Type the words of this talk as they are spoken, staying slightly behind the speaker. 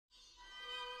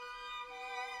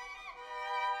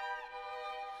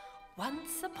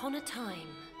Once upon a time,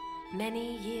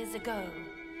 many years ago,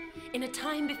 in a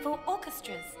time before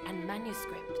orchestras and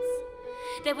manuscripts,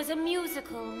 there was a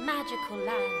musical, magical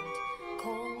land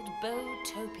called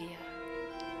Bowtopia.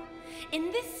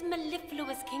 In this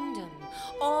mellifluous kingdom,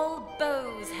 all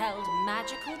bows held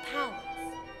magical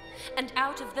powers, and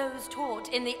out of those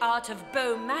taught in the art of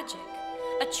bow magic,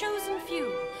 a chosen few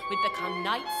would become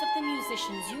knights of the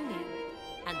Musicians' Union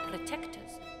and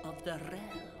protectors of the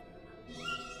realm.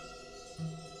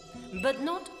 But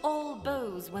not all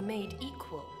bows were made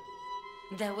equal.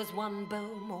 There was one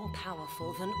bow more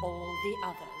powerful than all the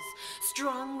others,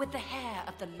 strung with the hair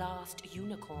of the last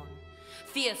unicorn.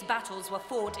 Fierce battles were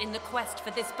fought in the quest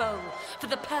for this bow, for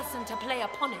the person to play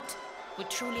upon it would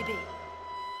truly be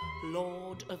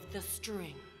Lord of the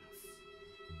Strings.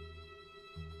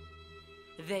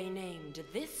 They named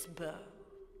this bow